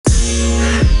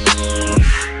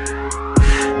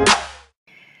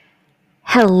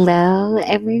Hello,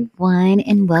 everyone,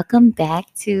 and welcome back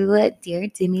to Dear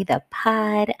Demi the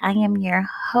Pod. I am your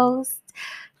host,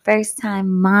 first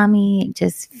time mommy,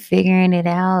 just figuring it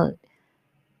out,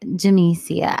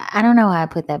 Jamesia. I don't know why I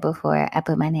put that before I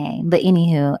put my name, but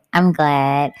anywho, I'm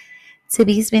glad to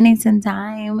be spending some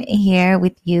time here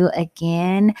with you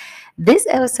again. This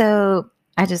episode,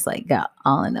 I just got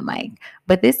all in the mic.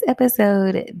 But this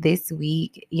episode this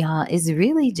week, y'all, is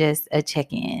really just a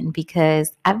check in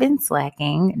because I've been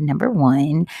slacking, number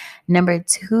one. Number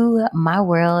two, my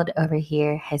world over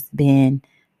here has been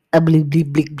a bleak,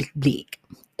 bleak, bleak, bleak, bleak.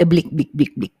 A bleak, bleak,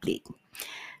 bleak, bleak, bleak.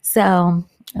 So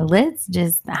let's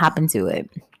just hop into it.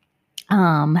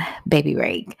 Baby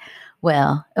rake.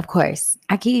 Well, of course,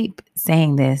 I keep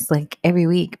saying this like every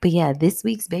week, but yeah, this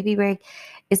week's baby break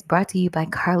is brought to you by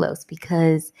Carlos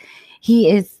because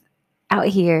he is out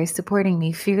here supporting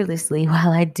me fearlessly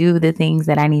while I do the things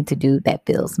that I need to do that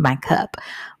fills my cup.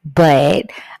 But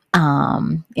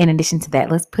in addition to that,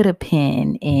 let's put a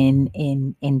pin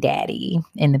in daddy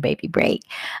in the baby break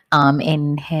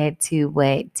and head to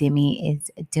what Demi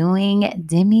is doing.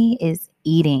 Demi is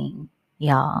eating,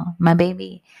 y'all. My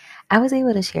baby, I was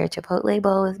able to share a Chipotle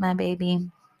bowl with my baby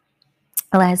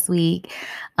last week.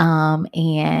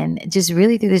 And just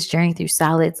really through this journey through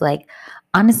solids, like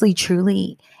honestly,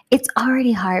 truly, it's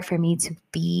already hard for me to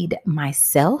feed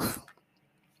myself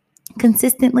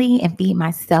consistently and feed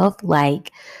myself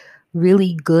like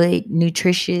really good,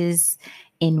 nutritious,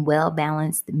 and well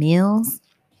balanced meals.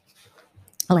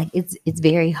 Like it's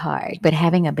very hard, but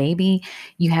having a baby,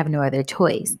 you have no other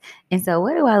choice. And so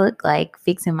what do I look like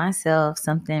fixing myself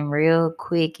something real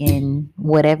quick and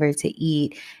whatever to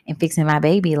eat, and fixing my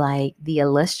baby like the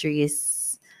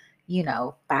illustrious,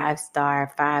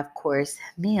 5-star 5-course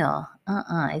meal?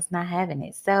 It's not having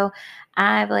it. So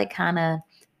I've like kind of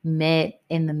been met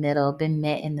in the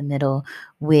middle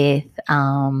with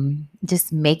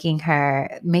just making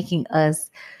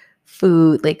us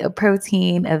food, like a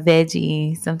protein, a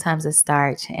veggie, sometimes a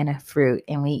starch, and a fruit,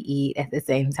 and we eat at the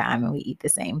same time and we eat the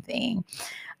same thing.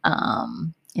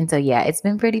 And so yeah, it's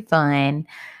been pretty fun.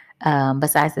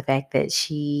 Besides the fact that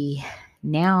she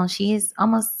is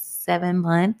almost 7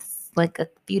 months, like a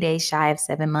few days shy of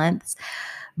 7 months,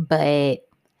 but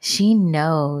she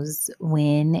knows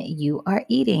when you are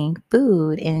eating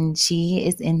food, and she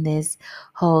is in this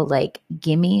whole like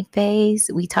gimme phase.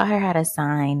 We taught her how to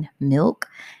sign milk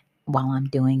while I'm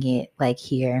doing it like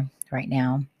here right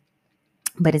now.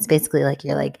 But it's basically like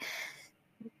you're like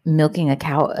milking a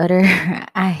cow udder.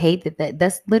 I hate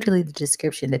that's literally the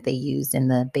description that they used in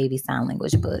the baby sign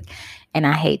language book. And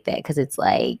I hate that because it's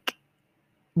like,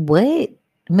 what?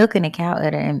 Milking a cow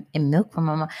udder and milk from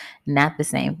mama, not the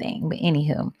same thing. But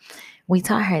anywho, we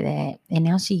taught her that, and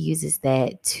now she uses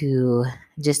that to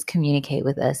just communicate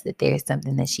with us that there's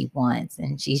something that she wants,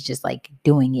 and she's just like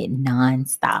doing it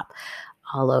nonstop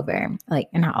all over,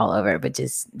 like not all over, but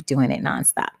just doing it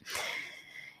nonstop.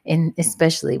 And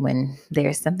especially when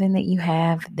there's something that you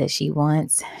have that she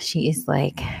wants, she is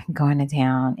like going to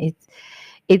town.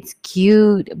 It's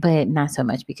cute, but not so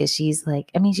much because she's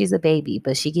like, I mean, she's a baby,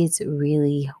 but she gets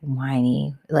really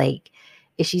whiny. Like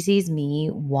if she sees me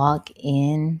walk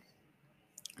in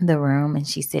the room and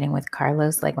she's sitting with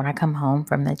Carlos, like when I come home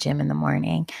from the gym in the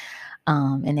morning,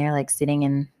 and they're like sitting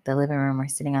in the living room or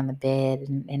sitting on the bed,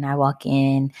 and I walk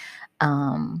in,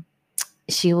 um,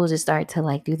 she will just start to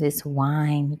like do this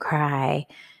whine cry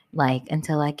like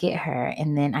until I get her,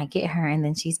 and then I get her, and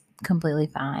then she's completely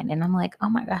fine, and I'm like, oh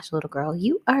my gosh, little girl,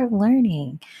 you are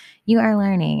learning.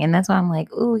 And that's why I'm like,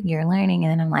 oh, you're learning.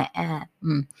 And then I'm like,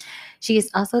 she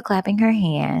is also clapping her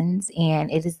hands,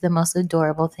 and it is the most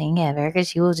adorable thing ever because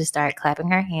she will just start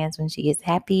clapping her hands when she is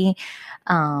happy,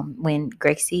 when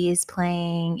Gracie is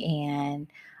playing, and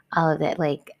all of that.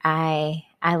 Like I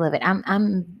love it.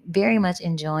 I'm very much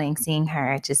enjoying seeing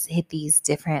her just hit these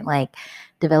different like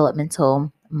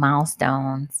developmental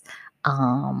milestones.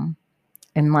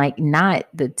 And like not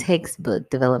the textbook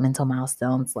developmental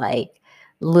milestones, like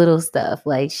little stuff.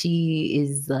 Like she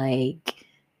is like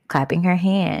clapping her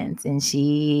hands, and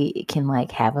she can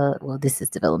like have this is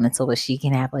developmental, but she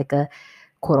can have like a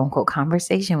quote unquote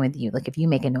conversation with you. Like if you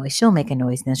make a noise, she'll make a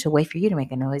noise, and then she'll wait for you to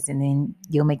make a noise, and then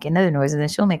you'll make another noise, and then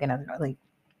she'll make another noise. Like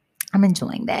I'm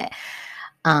enjoying that.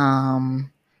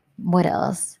 What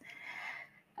else?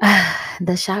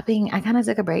 The shopping, I kind of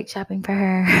took a break shopping for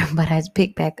her, but I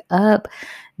picked back up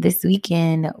this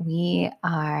weekend.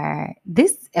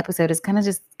 This episode is kind of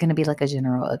just going to be like a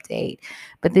general update,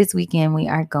 but this weekend we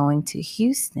are going to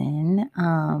Houston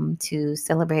to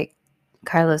celebrate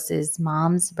Carlos's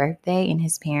mom's birthday and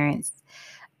his parents'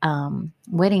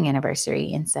 wedding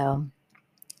anniversary. And so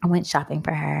I went shopping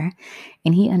for her,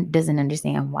 and he doesn't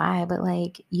understand why, but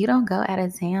like, you don't go out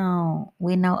of town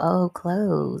with no old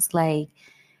clothes. Like,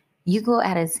 you go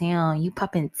out of town, you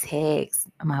pop in tags,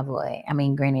 my boy. I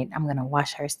mean, granted, I'm going to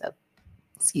wash her stuff,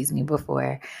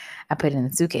 before I put it in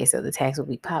the suitcase so the tags will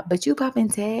be popped. But you pop in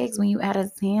tags when you out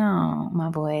of town, my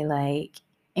boy. Like,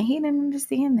 and he didn't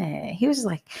understand that. He was just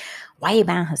like, why you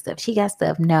buying her stuff? She got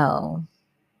stuff. No,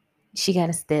 she got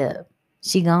to step.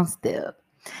 She gonna step.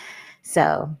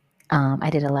 So I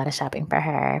did a lot of shopping for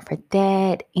her for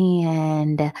that,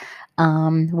 and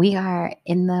we are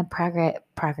in the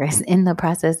progress in the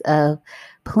process of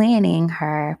planning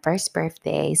her first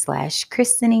birthday /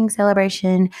 christening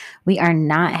celebration. We are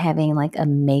not having like a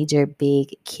major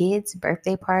big kids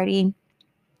birthday party.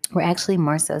 We're actually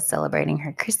more so celebrating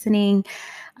her christening.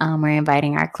 We're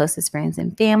inviting our closest friends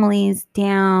and families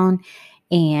down,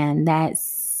 and that's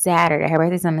Saturday. Her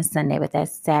birthday's on a Sunday, but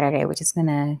that's Saturday. We're just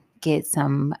gonna get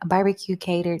some barbecue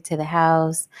catered to the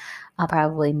house. I'll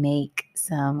probably make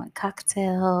some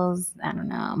cocktails. I don't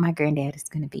know. My granddad is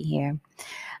gonna be here.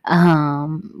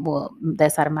 Well,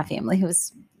 that side of my family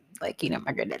was like,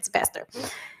 my granddad's a pastor.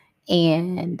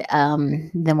 And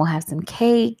then we'll have some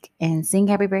cake and sing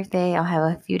happy birthday. I'll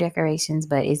have a few decorations,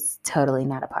 but it's totally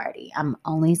not a party. I'm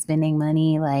only spending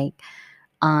money like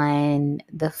on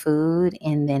the food.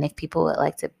 And then if people would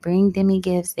like to bring Demi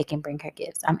gifts, they can bring her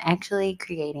gifts. I'm actually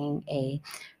creating a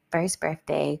first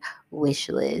birthday wish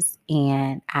list,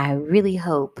 and I really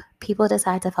hope people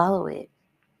decide to follow it.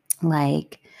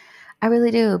 Like, I really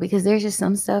do, because there's just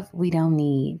some stuff we don't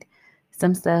need.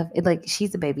 Some stuff, like,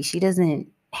 she's a baby. She doesn't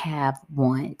have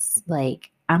wants.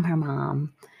 Like, I'm her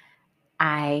mom.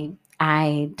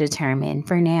 I determine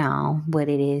for now what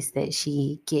it is that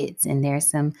she gets, and there's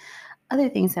some other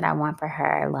things that I want for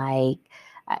her. Like,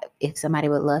 if somebody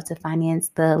would love to finance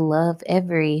the Love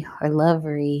Every or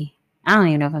Lovery, I don't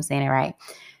even know if I'm saying it right,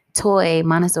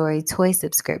 Montessori toy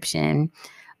subscription.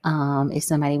 If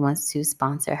somebody wants to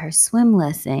sponsor her swim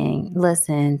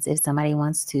lessons, if somebody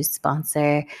wants to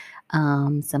sponsor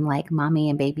some like mommy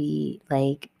and baby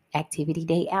like activity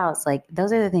day outs, like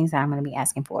those are the things that I'm going to be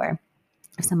asking for.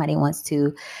 If somebody wants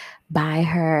to buy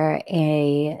her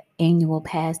a annual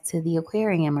pass to the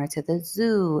aquarium or to the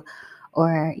zoo,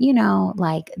 or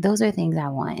like, those are things I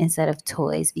want instead of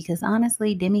toys, because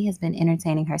honestly, Demi has been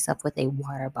entertaining herself with a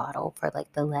water bottle for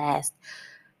like the last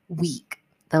week.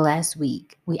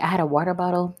 I had a water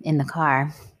bottle in the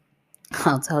car.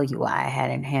 I'll tell you why I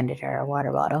hadn't handed her a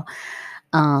water bottle.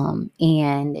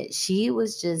 And she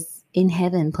was just in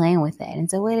heaven playing with that. And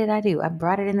so what did I do? I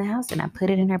brought it in the house and I put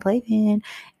it in her playpen.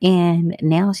 And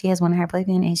now she has one in her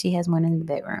playpen and she has one in the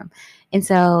bedroom. And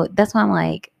so that's why I'm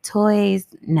like, toys,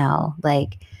 no,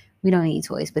 like, we don't need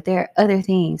toys, but there are other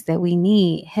things that we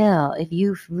need. Hell, if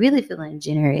you really feeling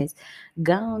generous,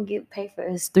 go and pay for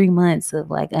us 3 months of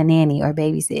like a nanny or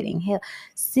babysitting. Hell,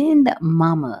 send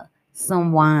mama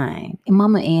some wine,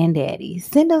 mama and daddy,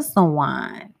 send us some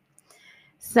wine.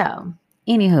 So,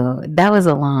 anywho, that was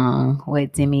along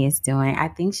what Demi is doing. I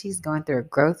think she's going through a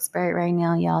growth spurt right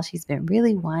now, y'all. She's been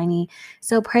really whiny.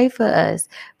 So pray for us.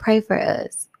 Pray for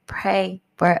us. Pray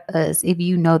for us if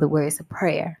you know the words of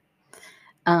prayer.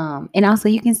 And also,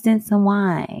 you can send some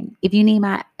wine. If you need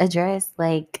my address,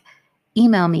 like,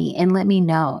 email me and let me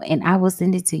know, and I will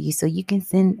send it to you so you can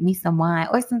send me some wine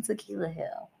or some tequila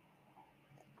hill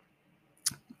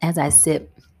as I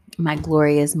sip my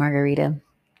glorious margarita.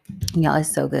 Y'all,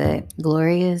 it's so good.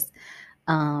 Glorious.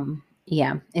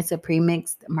 Yeah, it's a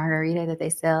pre-mixed margarita that they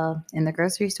sell in the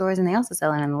grocery stores, and they also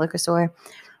sell it in the liquor store,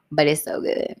 but it's so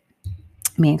good.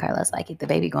 Me and Carlos like it. The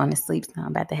baby going to sleep, so I'm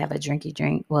about to have a drinky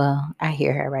drink. Well, I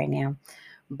hear her right now.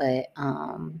 But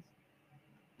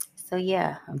so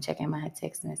yeah, I'm checking my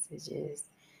text messages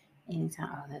anytime.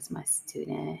 Oh, that's my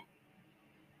student.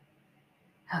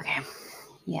 Okay.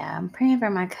 Yeah, I'm praying for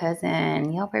my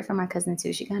cousin. Y'all pray for my cousin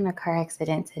too. She got in a car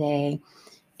accident today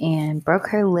and broke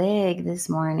her leg this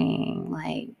morning.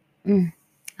 Like,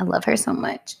 I love her so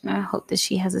much. And I hope that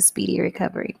she has a speedy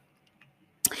recovery.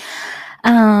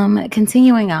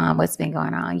 Continuing on, what's been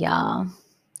going on, y'all.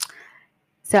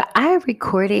 So I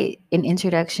recorded an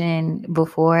introduction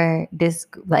before this,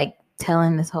 like,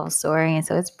 telling this whole story. And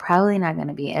so it's probably not going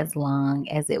to be as long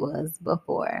as it was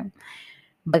before,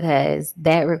 because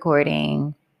that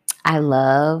recording I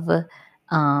love,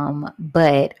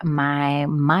 but my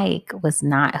mic was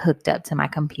not hooked up to my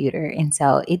computer. And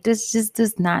so it just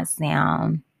does not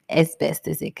sound as best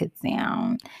as it could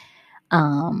sound.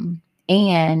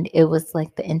 And it was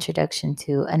like the introduction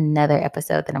to another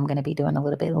episode that I'm going to be doing a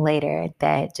little bit later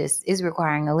that just is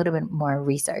requiring a little bit more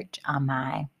research on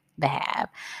my behalf.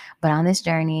 But on this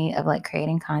journey of like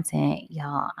creating content,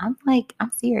 y'all, I'm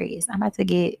serious. I'm about to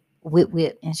get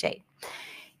whip in shape.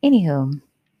 Anywho,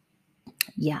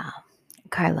 yeah,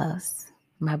 Carlos,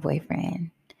 my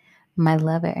boyfriend, my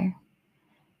lover,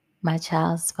 my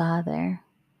child's father,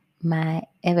 my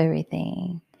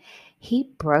everything. He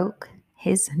broke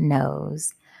his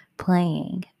nose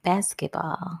playing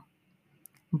basketball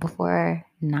before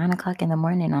 9 o'clock in the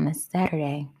morning on a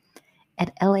Saturday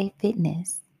at LA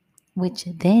Fitness, which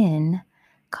then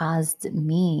caused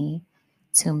me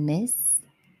to miss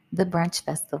the brunch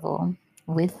festival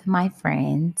with my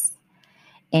friends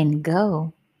and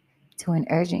go to an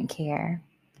urgent care,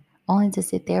 only to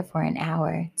sit there for an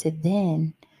hour to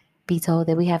then be told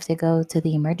that we have to go to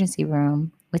the emergency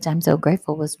room, which I'm so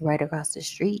grateful was right across the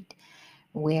street,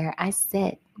 where I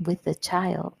sat with the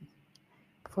child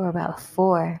for about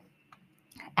 4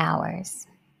 hours.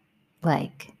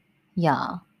 Like,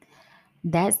 y'all,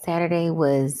 that Saturday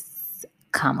was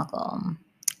comical.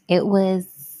 It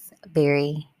was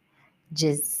very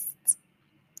just,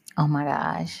 oh my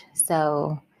gosh.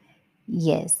 So,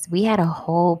 yes, we had a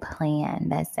whole plan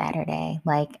that Saturday.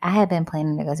 Like, I had been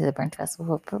planning to go to the brunch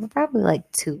festival for probably like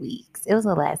 2 weeks. It was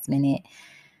a last minute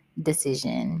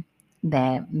decision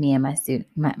that me and my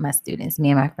students,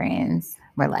 me and my friends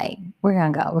were like, we're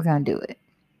gonna go, we're gonna do it.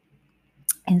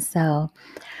 And so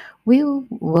we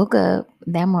woke up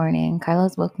that morning.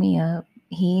 Carlos woke me up.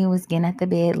 He was getting at the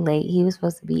bed late. He was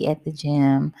supposed to be at the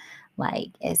gym like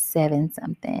at 7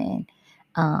 something.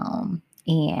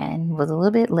 And was a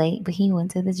little bit late, but he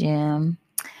went to the gym.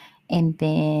 And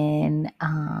then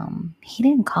he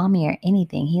didn't call me or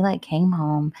anything. He like came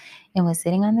home and was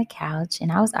sitting on the couch,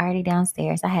 and I was already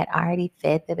downstairs. I had already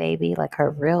fed the baby like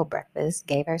her real breakfast,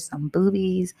 gave her some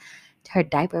boobies. Her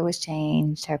diaper was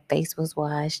changed, her face was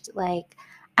washed. Like,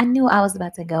 I knew I was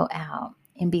about to go out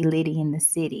and be litty in the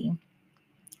city.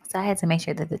 So I had to make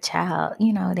sure that the child,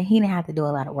 that he didn't have to do a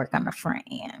lot of work on the front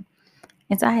end.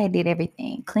 And so I had did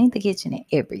everything, cleaned the kitchen and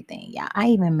everything. Yeah, I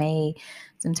even made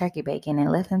some turkey bacon and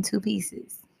left him 2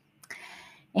 pieces.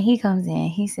 And he comes in,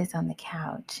 he sits on the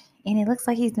couch, and it looks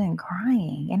like he's been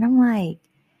crying. And I'm like,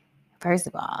 first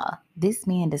of all, this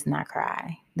man does not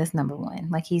cry. That's number one.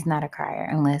 Like, he's not a crier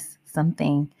unless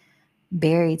something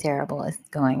very terrible is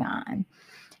going on.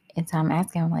 And so I'm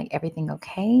asking him, like, everything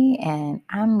okay? And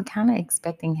I'm kind of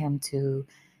expecting him to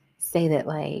say that,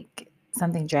 like,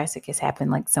 something drastic has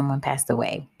happened, like someone passed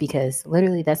away, because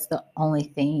literally that's the only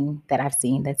thing that I've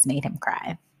seen that's made him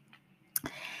cry.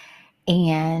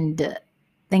 And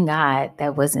thank God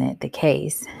that wasn't the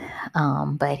case.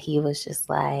 But he was just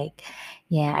like,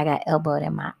 yeah, I got elbowed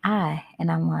in my eye. And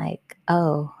I'm like,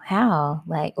 oh, how?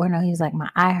 Like, or no, he was like, my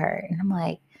eye hurt. And I'm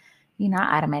like,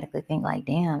 I automatically think like,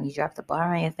 damn, you dropped the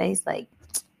bar on your face. Like,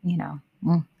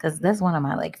 because that's one of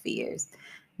my like fears.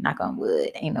 Knock on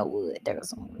wood, ain't no wood. There was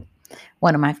some wood.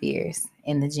 One of my fears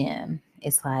in the gym.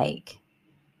 It's like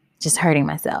just hurting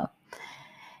myself.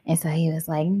 And so he was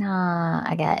like, nah,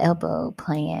 I got elbowed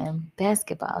playing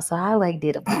basketball. So I like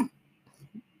did a,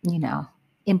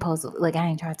 impulsive, like I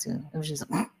ain't tried to. It was just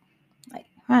like,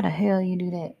 how the hell you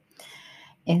do that?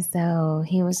 And so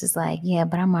he was just like, yeah,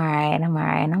 but I'm all right. I'm all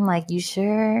right. And I'm like, you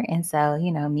sure? And so,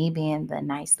 me being the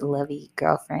nice, lovey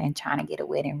girlfriend trying to get a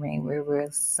wedding ring real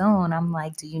soon, I'm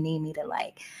like, do you need me to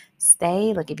like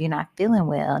stay? Like, if you're not feeling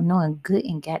well, knowing good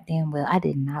and goddamn well, I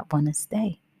did not want to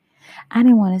stay. I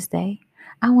didn't want to stay.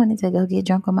 I wanted to go get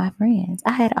drunk with my friends.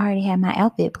 I had already had my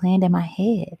outfit planned in my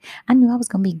head. I knew I was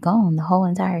going to be gone the whole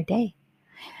entire day.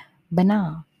 But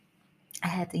no, I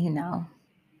had to,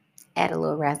 add a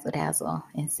little razzle dazzle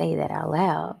and say that out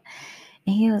loud.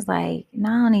 And he was like, no,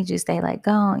 I don't need you to stay. Like,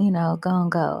 go on, go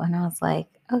and go. And I was like,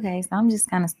 okay. So I'm just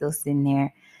kind of still sitting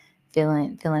there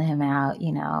feeling him out,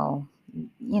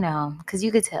 because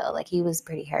you could tell like he was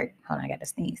pretty hurt. Hold on, I got to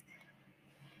sneeze.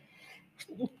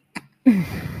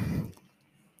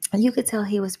 You could tell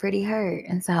he was pretty hurt.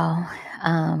 And so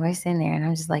we're sitting there and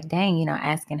I'm just like, dang,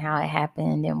 asking how it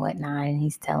happened and whatnot. And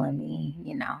he's telling me,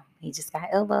 he just got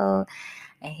elbowed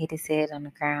and hit his head on the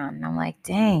ground. And I'm like,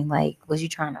 dang, like, was you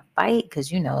trying to fight?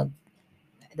 Because,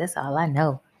 that's all I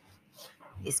know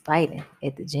is fighting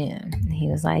at the gym. And he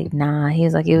was like, nah. He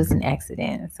was like, it was an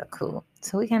accident. So cool.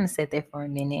 So we kind of sat there for a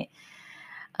minute.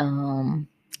 And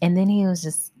then he was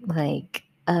just like,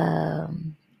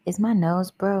 is my nose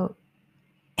broke?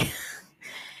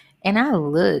 And I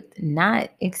looked, not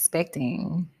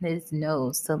expecting his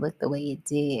nose to look the way it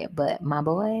did, but my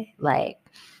boy, like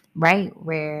right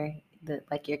where the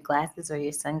like your glasses or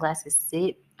your sunglasses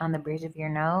sit on the bridge of your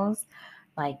nose,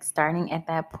 like starting at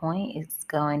that point, it's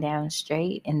going down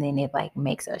straight, and then it like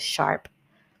makes a sharp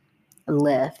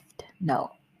left.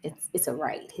 No, It's a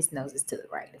right. His nose is to the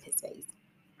right of his face.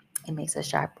 It makes a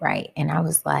sharp right. And I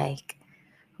was like,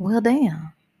 well,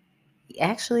 damn.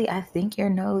 Actually, I think your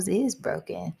nose is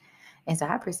broken. And so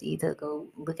I proceeded to go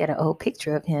look at an old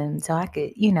picture of him so I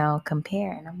could,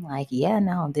 compare. And I'm like, yeah,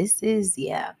 no, this is,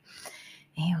 yeah.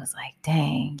 And he was like,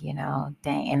 dang,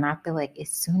 dang. And I feel like as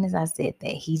soon as I said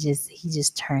that, he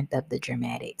just turned up the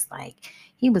dramatics. Like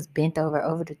he was bent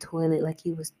over the toilet, like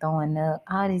he was throwing up,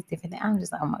 all these different things. I'm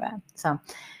just like, oh my God. So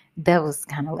that was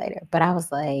kind of later. But I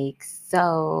was like,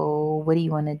 so what do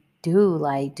you want to do?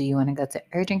 Like, do you want to go to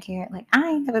urgent care? Like, I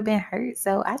ain't never been hurt.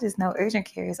 So I just know urgent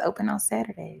care is open on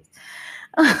Saturdays.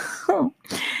 In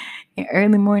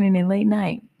early morning and late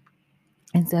night.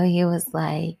 And so he was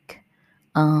like,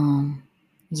 um,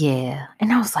 yeah.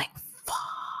 And I was like,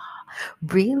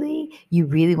 really? You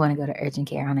really want to go to urgent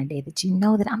care on a day that you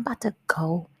know that I'm about to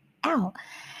go out?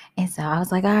 And so I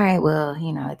was like, all right, well,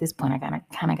 at this point I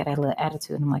kind of got a little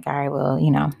attitude. I'm like, all right, well,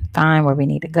 fine, where we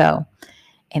need to go.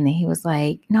 And then he was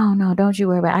like, no, don't you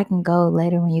worry about it. I can go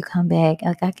later when you come back.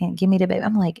 Like, I can give me the baby.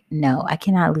 I'm like, no, I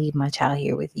cannot leave my child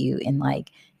here with you. And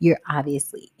like, you're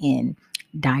obviously in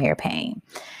dire pain.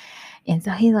 And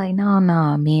so he's like, no.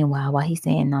 Meanwhile, while he's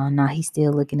saying no, he's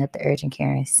still looking up the urgent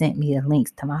care and sent me the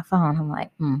links to my phone. I'm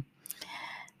like,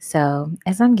 So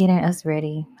as I'm getting us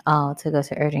ready all to go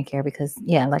to urgent care, because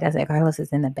yeah, like I said, Carlos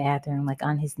is in the bathroom, like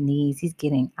on his knees, he's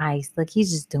getting ice, like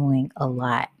he's just doing a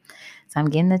lot. So I'm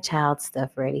getting the child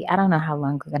stuff ready. I don't know how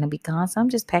long we're gonna be gone, so I'm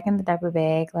just packing the diaper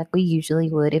bag like we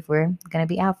usually would if we're gonna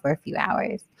be out for a few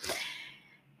hours.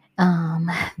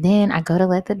 Then I go to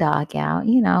let the dog out,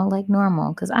 like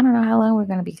normal, because I don't know how long we're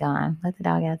gonna be gone. Let the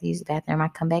dog out to use the bathroom. I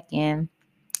come back in,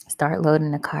 start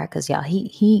loading the car, because y'all,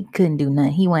 he couldn't do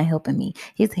nothing. He wasn't helping me.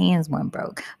 His hands weren't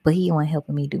broke, but he wasn't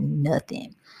helping me do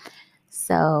nothing.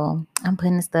 So I'm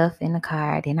putting the stuff in the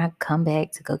car. Then I come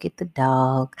back to go get the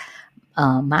dog.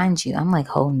 Mind you, I'm like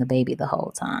holding the baby the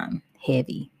whole time.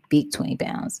 Heavy, big 20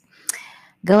 pounds.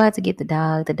 Go out to get the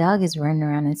dog. The dog is running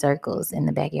around in circles in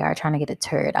the backyard trying to get a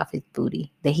turd off his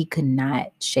booty that he could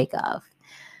not shake off.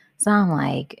 So I'm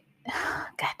like,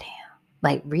 goddamn,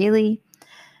 like really?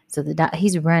 So the dog,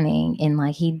 he's running and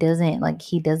like he doesn't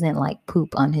like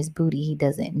poop on his booty. He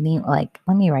doesn't need like.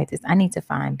 Let me write this. I need to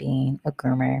find Bean a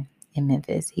groomer in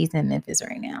Memphis. He's in Memphis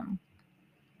right now.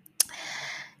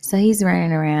 So he's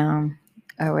running around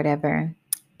or whatever,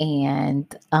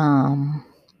 and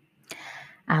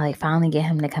I like finally get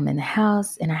him to come in the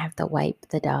house, and I have to wipe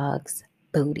the dog's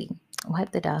booty.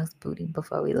 Wipe the dog's booty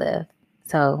before we leave.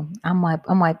 So I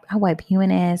wipe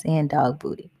human ass and dog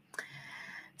booty.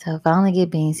 So finally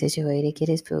get Bean situated, get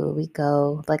his food. We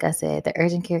go. Like I said, the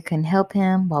urgent care couldn't help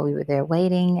him while we were there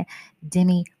waiting.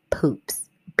 Demi poops.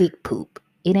 Big poop.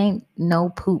 It ain't no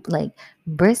poop. Like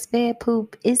breastfed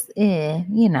poop is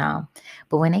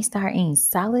But when they start eating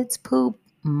solids poop,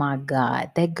 my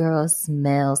God, that girl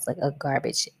smells like a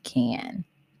garbage can.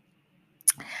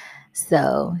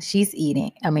 So she's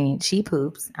eating. I mean, she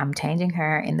poops. I'm changing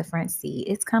her in the front seat.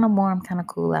 It's kind of warm, kind of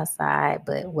cool outside,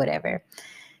 but whatever.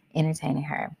 Entertaining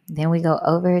her. Then we go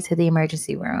over to the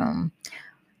emergency room.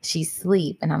 She's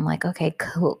asleep, and I'm like, okay,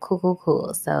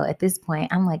 cool. So at this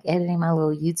point, I'm like editing my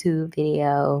little YouTube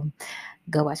video.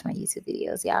 Go watch my YouTube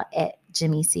videos, y'all, at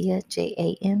Jamesiat,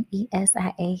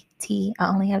 Jamesiat. I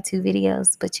only have 2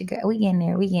 videos, but you girl, we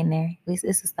getting there. It's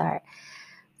a start.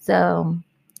 So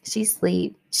she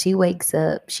sleep. She wakes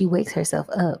up. She wakes herself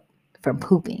up from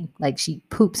pooping. Like she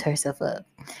poops herself up.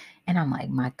 And I'm like,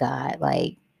 my God,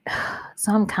 like,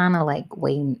 so I'm kind of like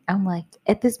waiting. I'm like,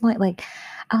 at this point, like,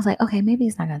 I was like, okay, maybe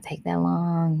it's not going to take that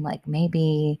long. Like,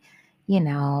 maybe,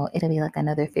 it'll be like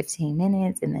another 15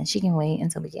 minutes and then she can wait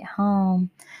until we get home.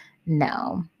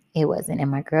 No, it wasn't. And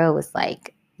my girl was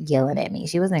like yelling at me.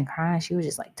 She wasn't crying. She was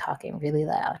just like talking really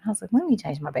loud. And I was like, let me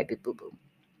change my baby boo boo.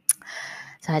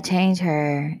 So I changed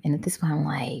her, and at this point, I'm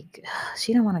like,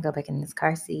 she don't want to go back in this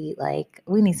car seat. Like,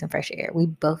 we need some fresh air.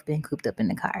 We've both been cooped up in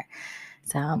the car.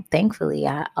 So thankfully,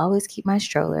 I always keep my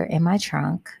stroller in my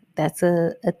trunk. That's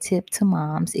a tip to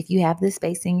moms. If you have the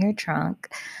space in your trunk,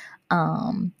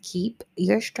 keep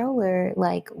your stroller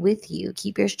like with you.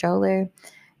 Keep your stroller.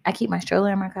 I keep my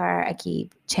stroller in my car. I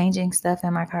keep changing stuff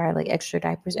in my car, like extra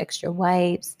diapers, extra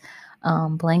wipes,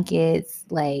 blankets.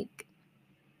 Like,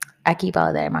 I keep all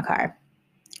of that in my car.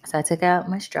 So I took out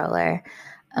my stroller,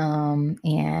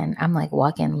 and I'm like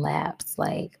walking laps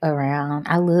like around.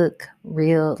 I look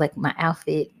real, like my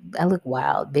outfit, I look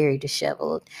wild, very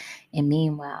disheveled. And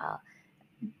meanwhile,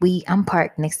 I'm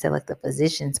parked next to like the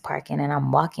physician's parking, and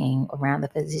I'm walking around the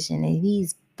physician, and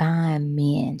these fine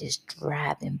men just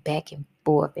driving back and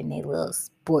forth in their little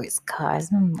sports cars.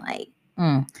 And I'm like,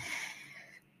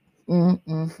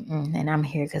 And I'm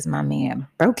here because my man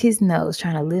broke his nose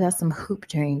trying to live out some hoop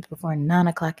dreams before 9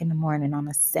 o'clock in the morning on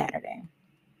a Saturday.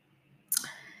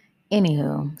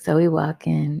 Anywho, so we walk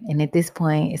in, and at this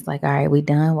point, it's like, all right, we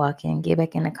done walking, get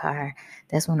back in the car.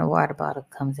 That's when the water bottle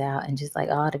comes out, and just like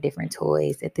all the different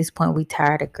toys. At this point, we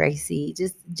tired of Gracie,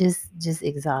 just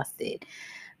exhausted.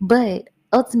 But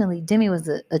ultimately, Demi was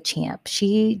a champ.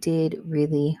 She did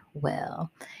really well.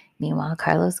 Meanwhile,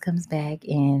 Carlos comes back,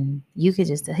 and you could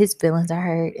just, his feelings are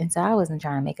hurt. And so I wasn't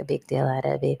trying to make a big deal out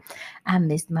of it. I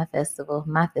missed my festival.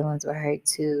 My feelings were hurt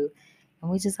too. And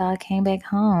we just all came back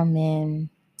home, and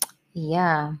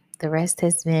yeah, the rest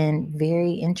has been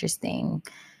very interesting.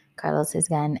 Carlos has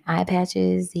gotten eye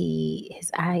patches.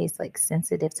 His eye is like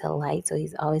sensitive to light, so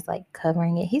he's always like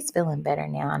covering it. He's feeling better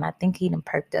now, and I think he done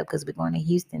perked up because we're going to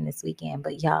Houston this weekend.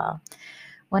 But y'all,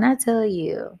 when I tell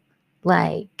you,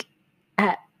 like,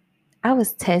 I I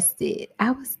was tested.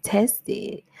 I was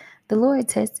tested. The Lord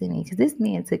tested me because this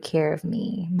man took care of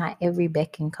me. My every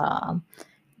beck and call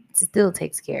still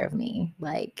takes care of me.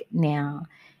 Like now,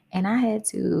 and I had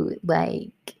to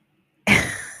like.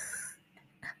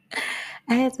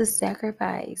 I had to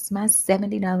sacrifice my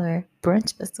 $70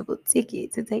 brunch festival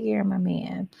ticket to take care of my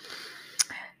man.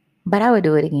 But I would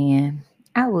do it again.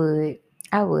 I would.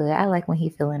 I would. I like when he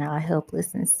feeling all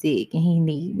helpless and sick and he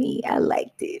need me. I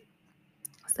liked it.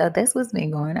 So that's what's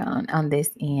been going on this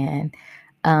end.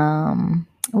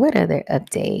 What other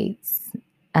updates?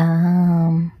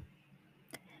 Um,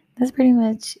 that's pretty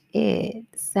much it.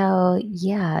 So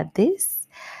yeah,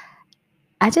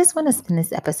 I just want to spend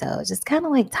this episode just kind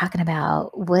of like talking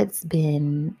about what's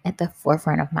been at the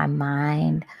forefront of my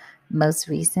mind most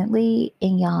recently.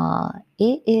 And y'all,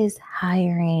 it is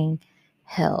hiring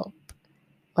help,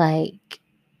 like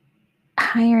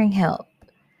hiring help.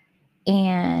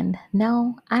 And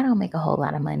no, I don't make a whole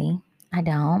lot of money. I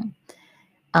don't.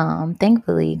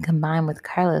 Thankfully, combined with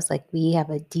Carlos, like we have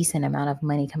a decent amount of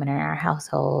money coming in our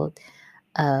household.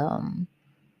 Um,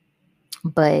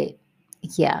 but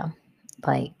yeah,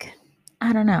 like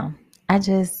I don't know. I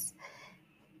just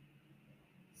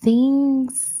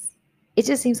things, it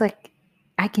just seems like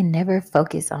I can never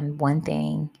focus on one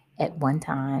thing at one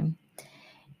time.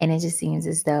 And it just seems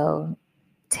as though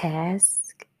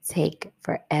tasks take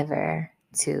forever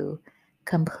to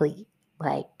complete,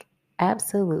 like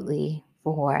absolutely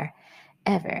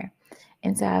forever.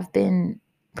 And so I've been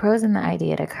prosing the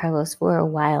idea to Carlos for a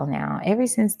while now, ever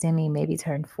since Demi maybe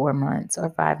turned 4 months or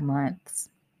 5 months.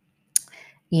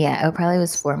 Yeah, it probably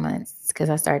was 4 months because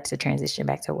I started to transition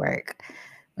back to work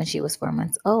when she was 4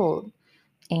 months old.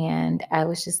 And I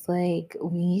was just like,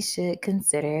 we should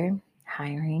consider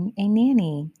hiring a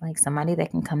nanny, like somebody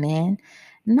that can come in,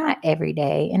 not every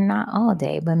day and not all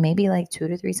day, but maybe like 2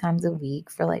 to 3 times a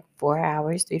week for like 4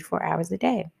 hours, 3 to 4 hours a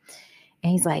day.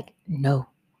 And he's like, no,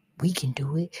 we can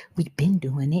do it. We've been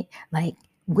doing it. Like,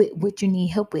 what you need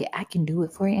help with, I can do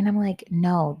it for you. And I'm like,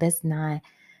 no, that's not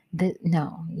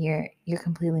no, you're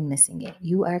completely missing it.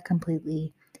 You are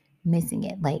completely missing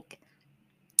it. Like,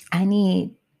 I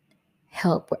need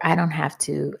help where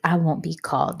I won't be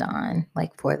called on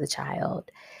like for the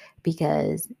child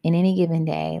because in any given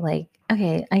day, like,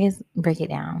 okay, I guess break it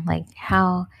down, like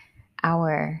how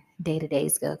our day to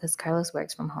days go. Because Carlos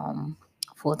works from home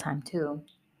full time too.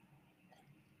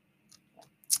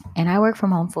 And I work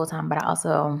from home full time, but I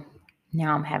also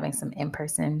now I'm having some in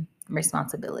person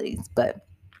responsibilities. But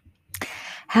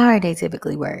how our day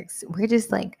typically works, we're just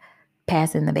like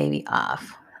passing the baby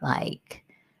off. Like,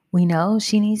 we know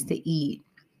she needs to eat.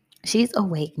 She's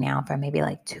awake now for maybe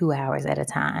like 2 hours at a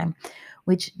time,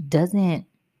 which doesn't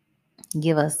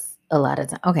give us a lot of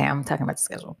time. Okay, I'm talking about the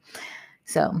schedule.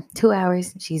 So 2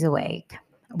 hours, she's awake.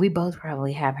 We both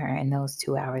probably have her in those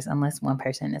 2 hours, unless one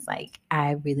person is like,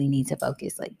 I really need to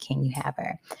focus. Like, can you have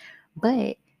her?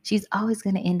 But she's always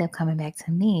going to end up coming back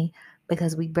to me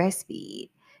because we breastfeed.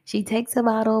 She takes a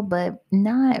bottle, but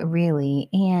not really.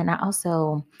 And I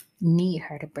also need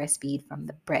her to breastfeed from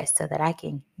the breast so that I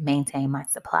can maintain my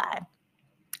supply.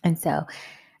 And so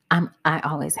I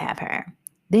always have her.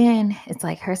 Then it's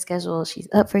like her schedule, she's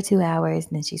up for 2 hours,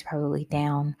 and then she's probably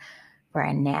down for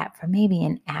a nap for maybe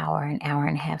an hour and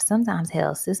a half. Sometimes,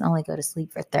 hell, sis only go to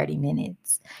sleep for 30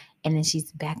 minutes and then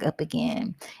she's back up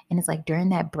again. And it's like during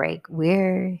that break,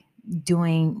 we're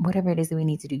doing whatever it is that we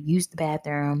need to do. Use the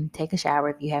bathroom, take a shower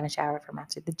if you haven't showered from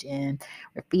after the gym.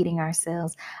 We're feeding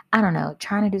ourselves. I don't know,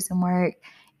 trying to do some work.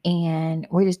 And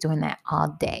we're just doing that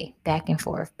all day, back and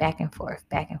forth, back and forth,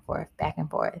 back and forth, back and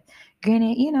forth.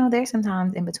 Granted, there's some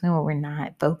times in between where we're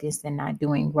not focused and not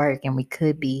doing work, and we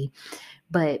could be,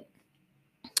 but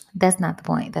that's not the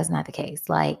point. That's not the case.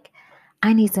 Like,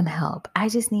 I need some help. I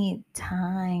just need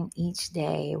time each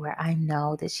day where I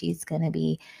know that she's going to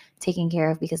be taken care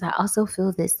of, because I also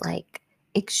feel this like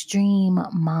extreme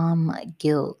mom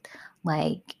guilt.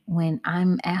 Like when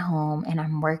I'm at home and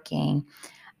I'm working,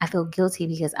 I feel guilty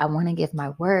because I want to give my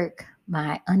work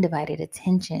my undivided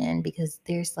attention, because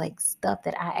there's like stuff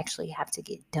that I actually have to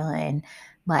get done.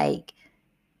 Like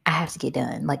I have to get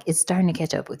done. Like it's starting to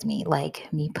catch up with me.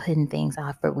 Like me putting things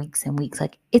off for weeks and weeks.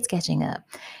 Like it's catching up.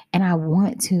 And I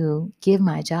want to give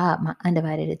my job my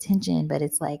undivided attention, but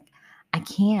it's like I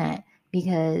can't,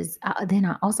 because then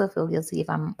I also feel guilty if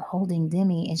I'm holding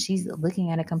Demi and she's looking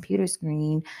at a computer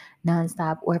screen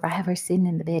nonstop, or if I have her sitting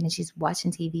in the bed and she's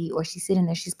watching TV, or she's sitting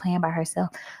there, she's playing by herself.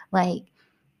 Like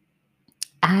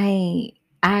I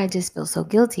I just feel so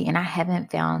guilty, and I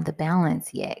haven't found the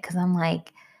balance yet, because I'm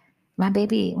like, my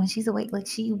baby, when she's awake, like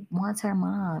she wants her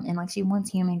mom and like she wants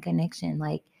human connection.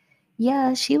 Like,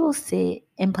 yeah, she will sit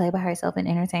and play by herself and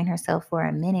entertain herself for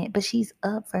a minute, but she's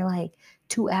up for like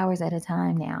 2 hours at a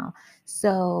time now.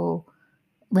 So,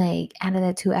 like, out of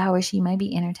that 2 hours, she might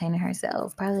be entertaining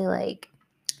herself probably like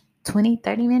 20,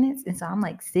 30 minutes. And so I'm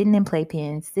like sitting in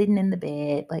playpens, sitting in the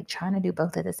bed, like trying to do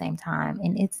both at the same time.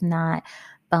 And it's not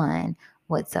fun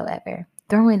whatsoever.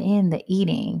 Throwing in the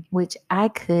eating, which I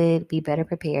could be better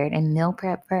prepared and meal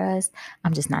prep for us.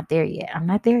 I'm just not there yet. I'm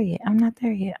not there yet. I'm not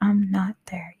there yet. I'm not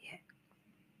there yet.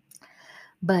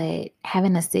 But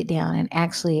having to sit down and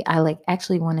actually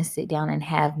want to sit down and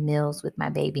have meals with my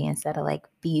baby instead of like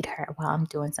feed her while I'm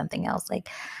doing something else. Like,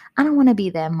 I don't want to be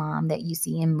that mom that you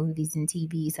see in movies and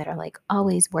TVs that are like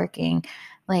always working.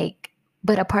 Like,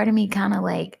 but a part of me kind of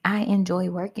like, I enjoy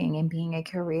working and being a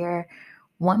career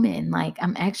woman. Like,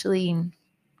 I'm actually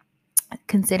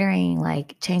considering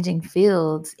like changing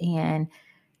fields and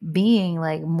being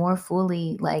like more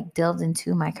fully like delved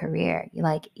into my career.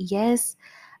 Like, yes,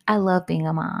 I love being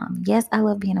a mom. Yes, I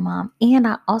love being a mom. And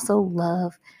I also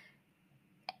love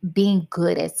being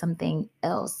good at something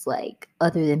else, like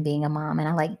other than being a mom. And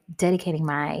I like dedicating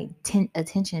my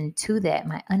attention to that,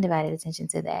 my undivided attention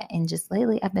to that. And just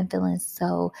lately, I've been feeling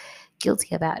so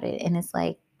guilty about it. And it's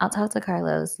like, I'll talk to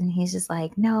Carlos and he's just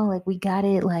like, no, like we got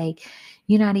it. Like,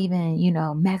 you're not even,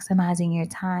 maximizing your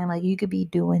time. Like, you could be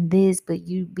doing this, but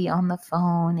you be on the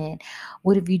phone. And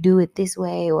what if you do it this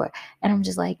way? And I'm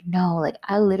just like, no, like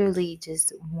I literally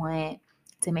just want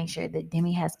to make sure that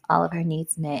Demi has all of her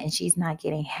needs met and she's not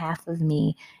getting half of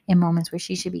me in moments where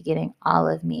she should be getting all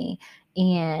of me.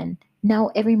 And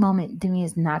no, every moment Demi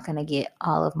is not going to get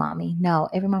all of mommy. No,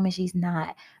 every moment she's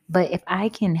not. But if I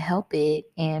can help it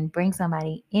and bring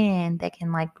somebody in that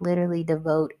can like literally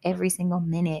devote every single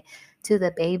minute to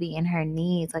the baby and her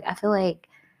needs, like I feel like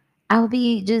I'll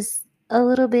be just a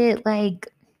little bit like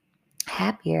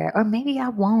happier, or maybe I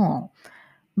won't.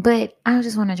 But I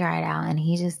just want to try it out. And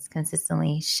he just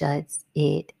consistently shuts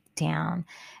it down.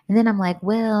 And then I'm like,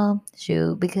 well,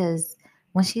 shoot, because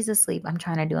when she's asleep, I'm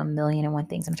trying to do a million and one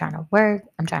things. I'm trying to work,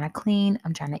 I'm trying to clean,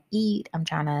 I'm trying to eat, I'm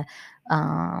trying to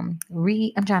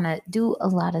read, I'm trying to do a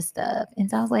lot of stuff. And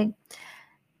so I was like,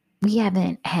 we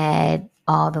haven't had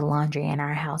all the laundry in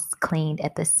our house cleaned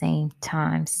at the same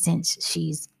time since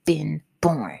she's been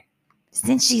born.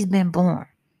 Since she's been born.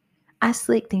 I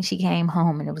slick think she came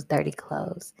home and it was dirty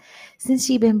clothes since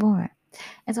she been born.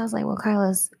 And so I was like, well,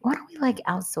 Carlos, why don't we like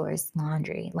outsource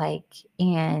laundry? Like,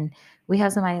 and we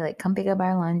have somebody like come pick up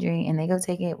our laundry and they go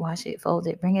take it, wash it, fold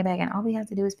it, bring it back. And all we have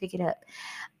to do is pick it up.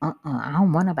 I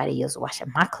don't want nobody else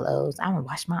washing my clothes. I want to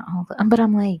wash my own clothes. But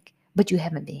I'm like, but you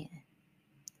haven't been.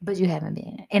 But you haven't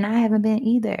been. And I haven't been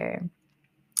either.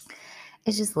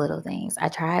 It's just little things. I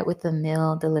tried with the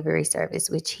meal delivery service,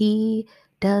 which he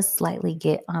does slightly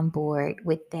get on board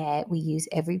with that. We use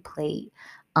every plate,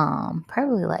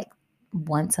 probably like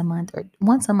once a month or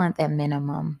once a month at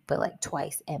minimum, but like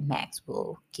twice at max.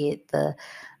 We'll get the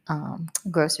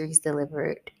groceries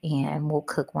delivered and we'll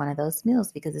cook one of those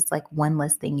meals, because it's like one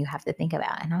less thing you have to think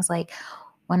about. And I was like,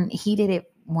 when he did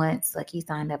it once, like he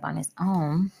signed up on his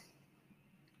own.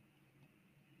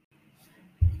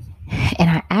 And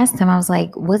I asked him, I was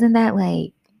like, wasn't that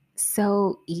like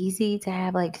so easy to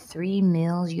have like 3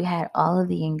 meals? You had all of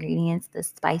the ingredients, the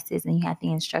spices, and you had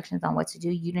the instructions on what to do.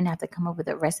 You didn't have to come up with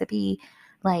a recipe.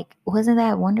 Like, wasn't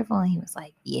that wonderful? And he was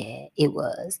like, yeah, it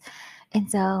was. And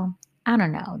so I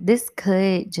don't know. This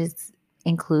could just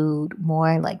include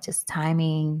more like just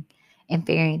timing and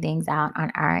figuring things out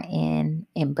on our end.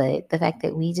 But the fact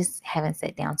that we just haven't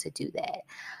sat down to do that,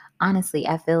 honestly,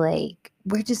 I feel like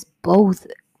we're just both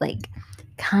like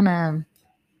kind of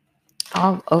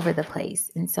all over the place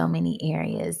in so many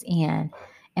areas. And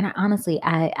I honestly,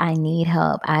 I need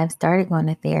help. I've started going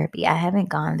to therapy. I haven't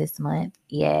gone this month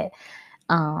yet.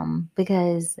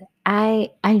 Because I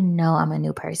know I'm a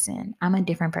new person. I'm a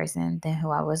different person than who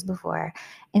I was before.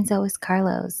 And so is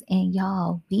Carlos. And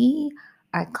y'all, we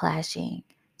are clashing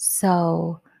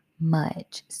so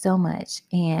much, so much.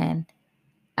 And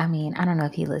I mean, I don't know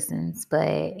if he listens,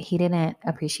 but he didn't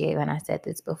appreciate when I said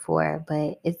this before,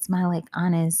 but it's my like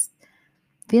honest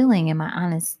feeling and my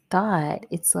honest thought.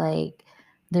 It's like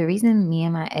the reason me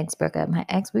and my ex broke up, my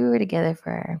ex, we were together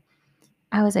for,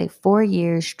 I would say 4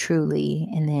 years truly.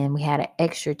 And then we had an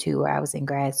extra 2 where I was in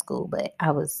grad school, but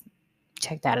I was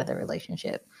checked out of the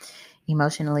relationship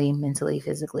emotionally, mentally,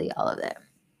 physically, all of that.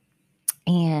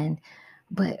 And,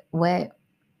 but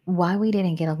why we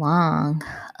didn't get along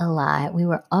a lot, we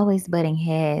were always butting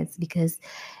heads because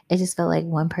it just felt like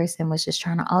one person was just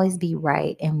trying to always be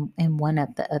right and one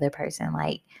up the other person.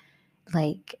 Like,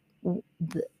 like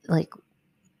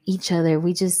each other.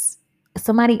 We just,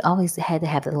 somebody always had to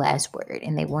have the last word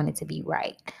and they wanted to be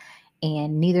right.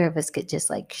 And neither of us could just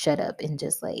like shut up and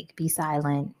just like be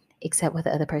silent, accept what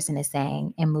the other person is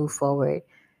saying and move forward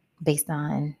based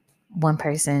on one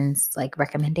person's like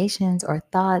recommendations or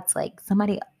thoughts. Like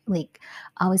somebody like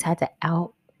always had to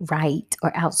outright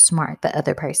or outsmart the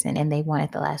other person and they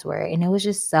wanted the last word. And it was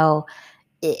just so,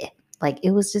 eh. Like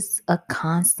it was just a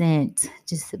constant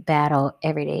just battle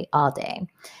every day, all day.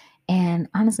 And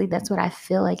honestly, that's what I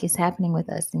feel like is happening with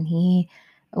us. And he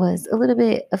was a little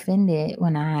bit offended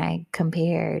when I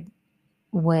compared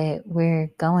what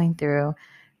we're going through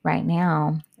right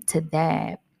now to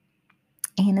that.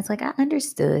 And it's like, I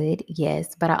understood,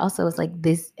 yes, but I also was like,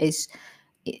 it-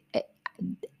 it-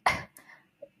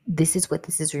 this is what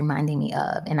this is reminding me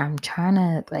of. And I'm trying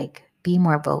to like be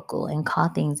more vocal and call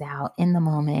things out in the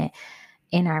moment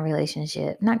in our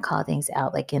relationship, not call things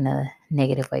out like in a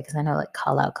negative way, because I know like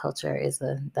call out culture is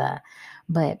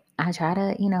but I try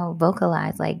to,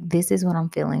 vocalize like this is what I'm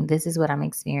feeling, this is what I'm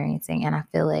experiencing. And I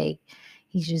feel like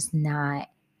he's just not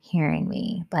hearing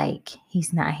me. Like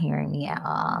he's not hearing me at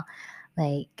all.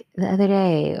 Like the other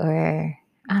day, or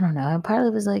I don't know, it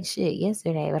probably was like shit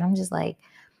yesterday, but I'm just like,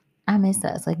 I miss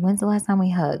us. Like, when's the last time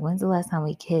we hugged? When's the last time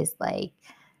we kissed? Like,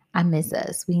 I miss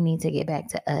us. We need to get back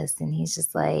to us. And he's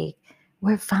just like,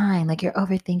 we're fine. Like, you're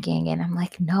overthinking. And I'm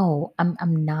like, no, I'm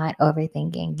not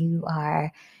overthinking. You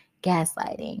are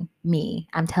gaslighting me.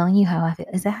 I'm telling you how I feel.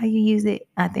 Is that how you use it?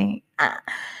 I think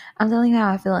I'm telling you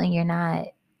how I feel, and you're not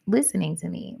listening to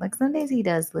me. Like, some days he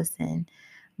does listen,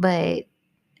 but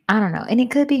I don't know. And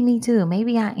it could be me too.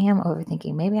 Maybe I am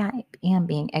overthinking. Maybe I am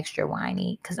being extra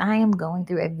whiny because I am going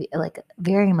through like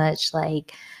very much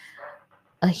like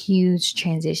a huge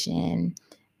transition.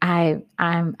 I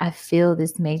feel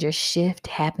this major shift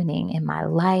happening in my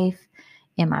life,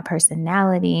 in my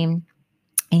personality,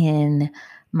 in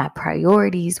my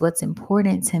priorities, what's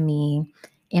important to me,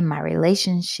 in my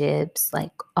relationships,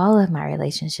 like all of my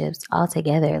relationships all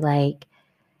together. Like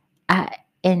I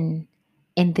and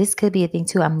and this could be a thing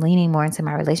too. I'm leaning more into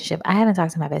my relationship. I haven't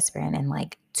talked to my best friend in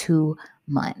like 2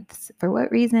 months. For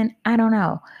what reason? I don't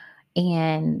know.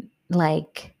 And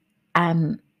like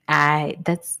I'm I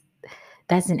that's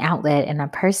an outlet and a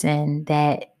person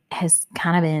that has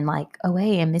kind of been like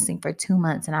away and missing for 2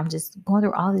 months. And I'm just going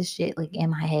through all this shit like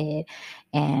in my head.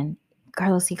 And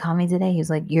Carlos, he called me today. He was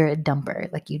like, you're a dumper.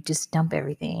 Like you just dump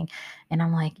everything. And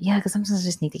I'm like, yeah, because sometimes I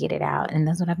just need to get it out. And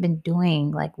that's what I've been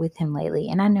doing like with him lately.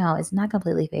 And I know it's not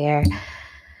completely fair,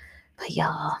 but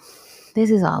y'all, this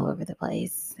is all over the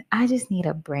place. I just need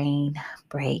a brain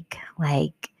break,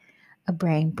 like a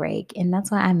brain break. And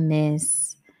that's why I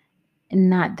miss,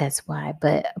 not that's why,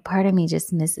 but a part of me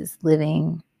just misses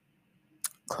living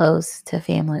close to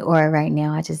family, or right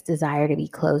now I just desire to be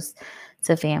close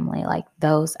to family, like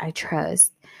those I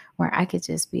trust, where I could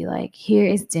just be like, here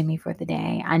is Demi for the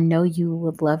day. I know you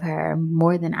would love her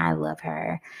more than I love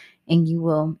her, and you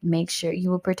will make sure you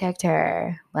will protect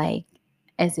her like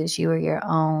as if she were your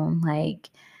own. Like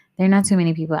there are not too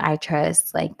many people I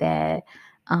trust like that.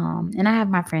 And I have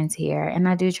my friends here and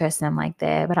I do trust them like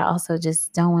that, but I also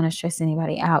just don't want to stress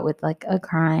anybody out with like a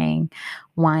crying,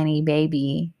 whiny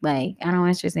baby. Like I don't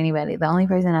want to stress anybody. The only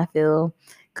person I feel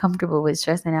comfortable with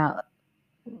stressing out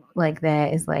like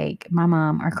that is like my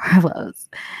mom or Carlos.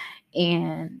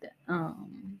 And I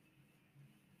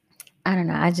don't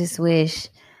know. I just wish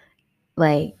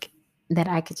like that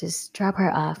I could just drop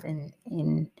her off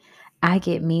and I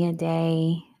get me a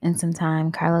day and some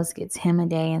time. Carlos gets him a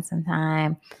day and some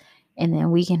time. And then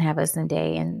we can have us some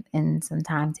day and some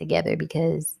time together,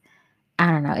 because I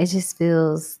don't know, it just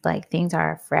feels like things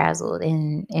are frazzled,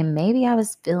 and maybe I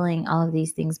was feeling all of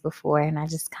these things before and I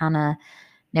just kind of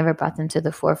never brought them to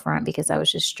the forefront because I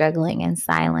was just struggling in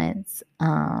silence.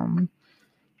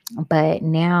 But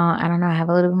now, I don't know, I have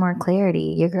a little bit more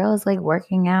clarity. Your girl is like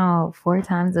working out 4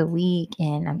 times a week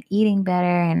and I'm eating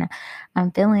better and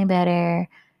I'm feeling better.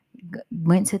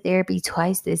 Went to therapy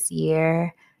twice this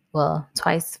year. Well,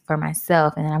 twice for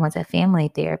myself. And then I went to family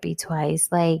therapy twice.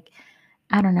 Like,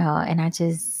 I don't know. And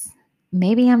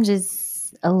maybe I'm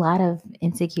just, a lot of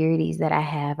insecurities that I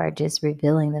have are just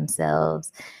revealing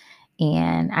themselves.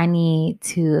 And I need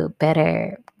to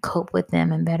better cope with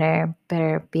them and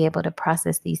better be able to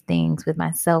process these things with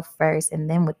myself first and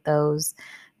then with those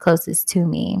closest to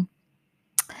me.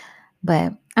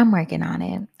 But I'm working on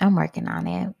it. I'm working on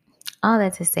it. All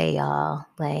that to say, y'all,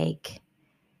 like,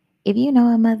 if you know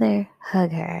a mother,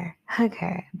 hug her,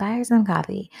 buy her some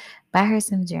coffee, buy her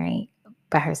some drink,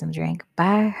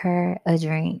 buy her a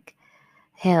drink.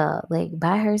 Hell, like,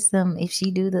 buy her some, if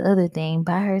she do the other thing,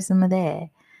 buy her some of that.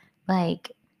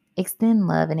 Like, extend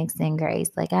love and extend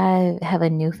grace. Like, I have a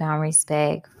newfound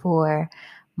respect for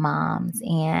moms,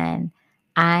 and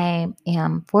I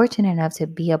am fortunate enough to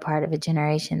be a part of a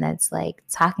generation that's like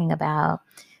talking about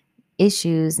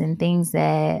issues and things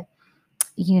that,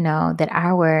 that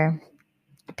our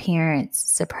parents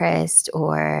suppressed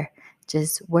or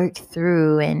just worked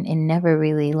through and never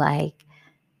really like,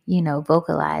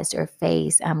 vocalized or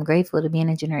faced. I'm grateful to be in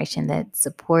a generation that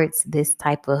supports this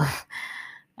type of,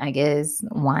 I guess,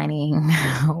 whining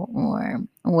or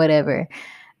whatever.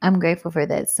 I'm grateful for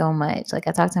that so much. Like,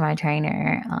 I talked to my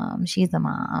trainer. She's a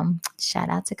mom. Shout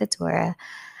out to Katura.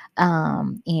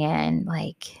 And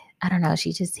like, I don't know,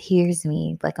 she just hears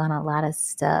me like on a lot of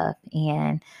stuff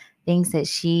and things that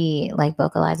she like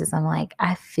vocalizes. I'm like,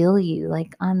 I feel you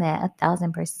like on that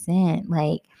 1,000%.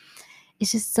 Like,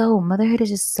 it's just so, motherhood is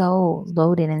just so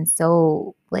loaded and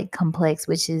so like complex,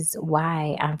 which is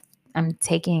why I'm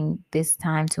taking this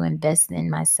time to invest in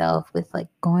myself with like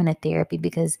going to therapy,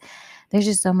 because there's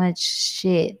just so much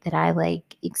shit that I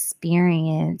like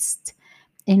experienced,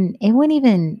 and it wouldn't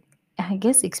even, I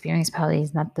guess experience probably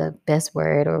is not the best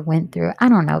word, or went through, I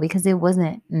don't know, because it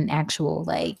wasn't an actual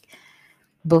like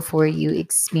before you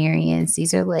experience.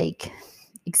 These are like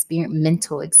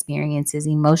mental experiences,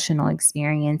 emotional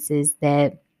experiences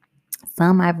that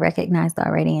some I've recognized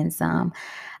already and some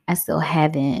I still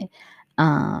haven't.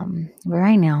 But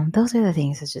right now, those are the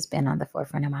things that's just been on the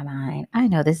forefront of my mind. I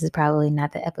know this is probably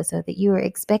not the episode that you were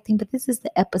expecting, but this is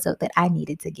the episode that I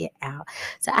needed to get out.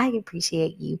 So I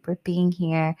appreciate you for being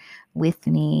here with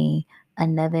me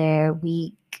another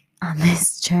week on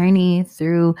this journey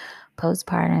through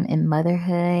postpartum and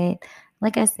motherhood.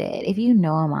 Like I said, if you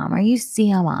know a mom or you see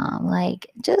a mom, like,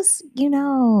 just,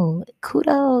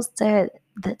 kudos to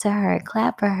her,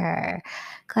 clap for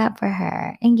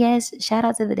her. And yes, shout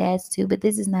out to the dads too, but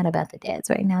this is not about the dads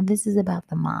right now. This is about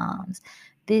the moms.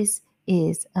 This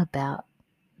is about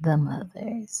the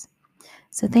mothers.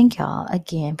 So thank y'all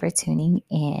again for tuning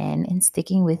in and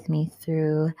sticking with me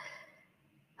through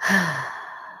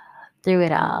through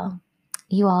it all.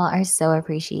 You all are so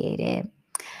appreciated.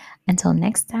 Until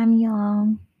next time,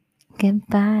 y'all.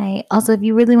 Goodbye. Also, if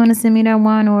you really want to send me that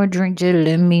wine or a drink, just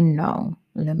let me know.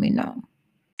 Let me know.